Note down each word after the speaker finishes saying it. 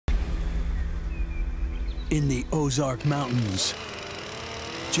In the Ozark Mountains,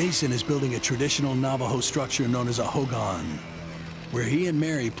 Jason is building a traditional Navajo structure known as a hogan, where he and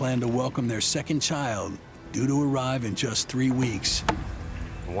Mary plan to welcome their second child, due to arrive in just 3 weeks.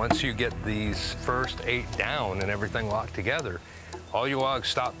 Once you get these first 8 down and everything locked together, all your logs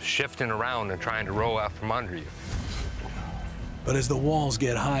stop shifting around and trying to roll out from under you. But as the walls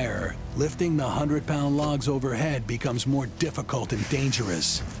get higher, lifting the 100-pound logs overhead becomes more difficult and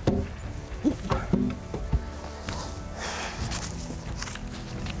dangerous.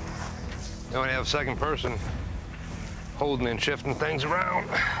 You only have a second person holding and shifting things around.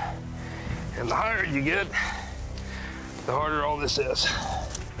 And the higher you get, the harder all this is.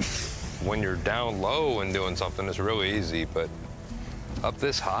 When you're down low and doing something, it's really easy, but up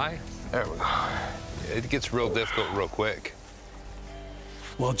this high, there we go. It gets real difficult real quick.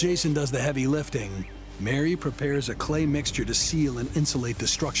 While Jason does the heavy lifting, Mary prepares a clay mixture to seal and insulate the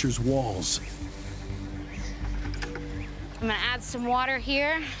structure's walls. I'm gonna add some water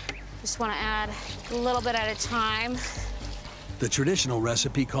here. Just wanna add a little bit at a time. The traditional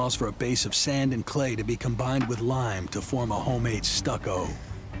recipe calls for a base of sand and clay to be combined with lime to form a homemade stucco.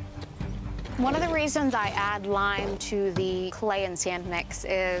 One of the reasons I add lime to the clay and sand mix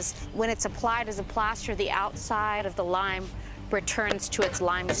is when it's applied as a plaster, the outside of the lime returns to its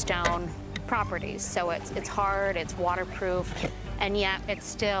limestone properties. So it's hard, it's waterproof, and yet it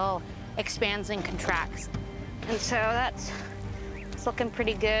still expands and contracts. And so it's looking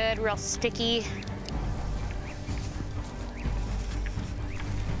pretty good, real sticky.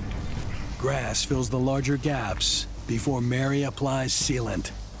 Grass fills the larger gaps before Mary applies sealant.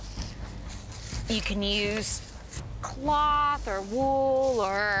 You can use cloth or wool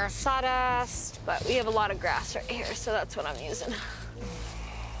or sawdust, but we have a lot of grass right here, so that's what I'm using.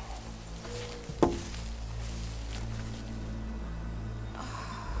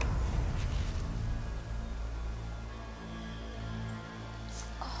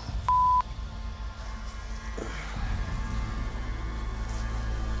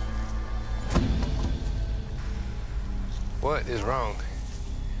 What is wrong?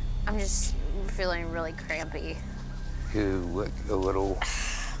 I'm just feeling really crampy. You look a little,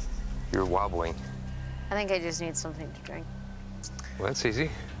 you're wobbling. I think I just need something to drink. Well, that's easy.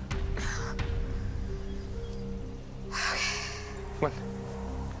 Come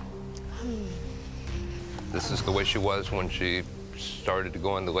on. This is the way she was when she started to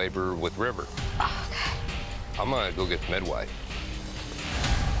go into labor with River. Okay. I'm gonna go get the midwife.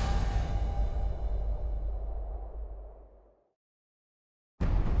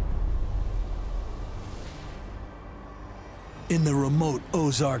 In the remote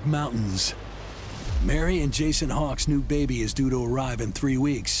Ozark Mountains, Mary and Jason Hawk's new baby is due to arrive in 3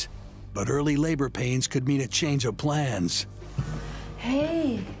 weeks, but early labor pains could mean a change of plans.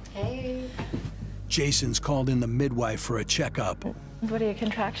 Hey. Hey. Jason's called in the midwife for a checkup. What are your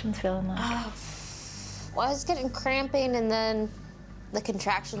contractions feeling like? Well, I was getting cramping, and then the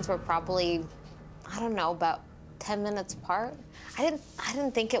contractions were probably, I don't know, about 10 minutes apart. I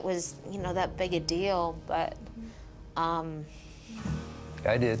didn't think it was, that big a deal, but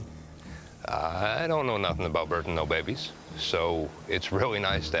I did. I don't know nothing about birthing no babies, so it's really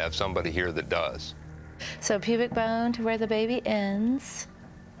nice to have somebody here that does. So pubic bone to where the baby ends,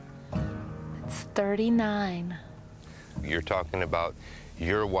 it's 39. You're talking about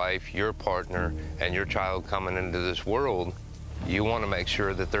your wife, your partner, and your child coming into this world. You want to make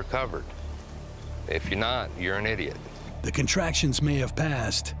sure that they're covered. If you're not, you're an idiot. The contractions may have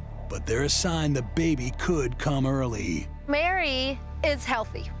passed, but they're a sign the baby could come early. Mary is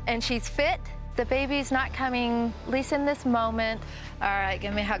healthy and she's fit. The baby's not coming, at least in this moment. All right,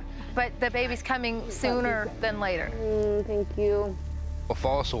 give me a hug. But the baby's coming sooner than later. Thank you. A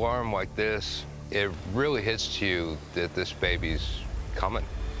false alarm like this, it really hits you that this baby's coming.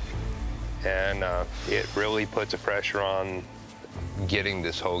 And it really puts a pressure on getting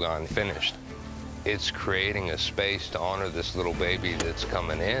this hogan finished. It's creating a space to honor this little baby that's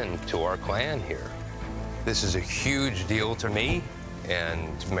coming in to our clan here. This is a huge deal to me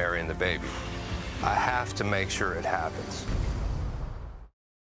and to Mary and the baby. I have to make sure it happens.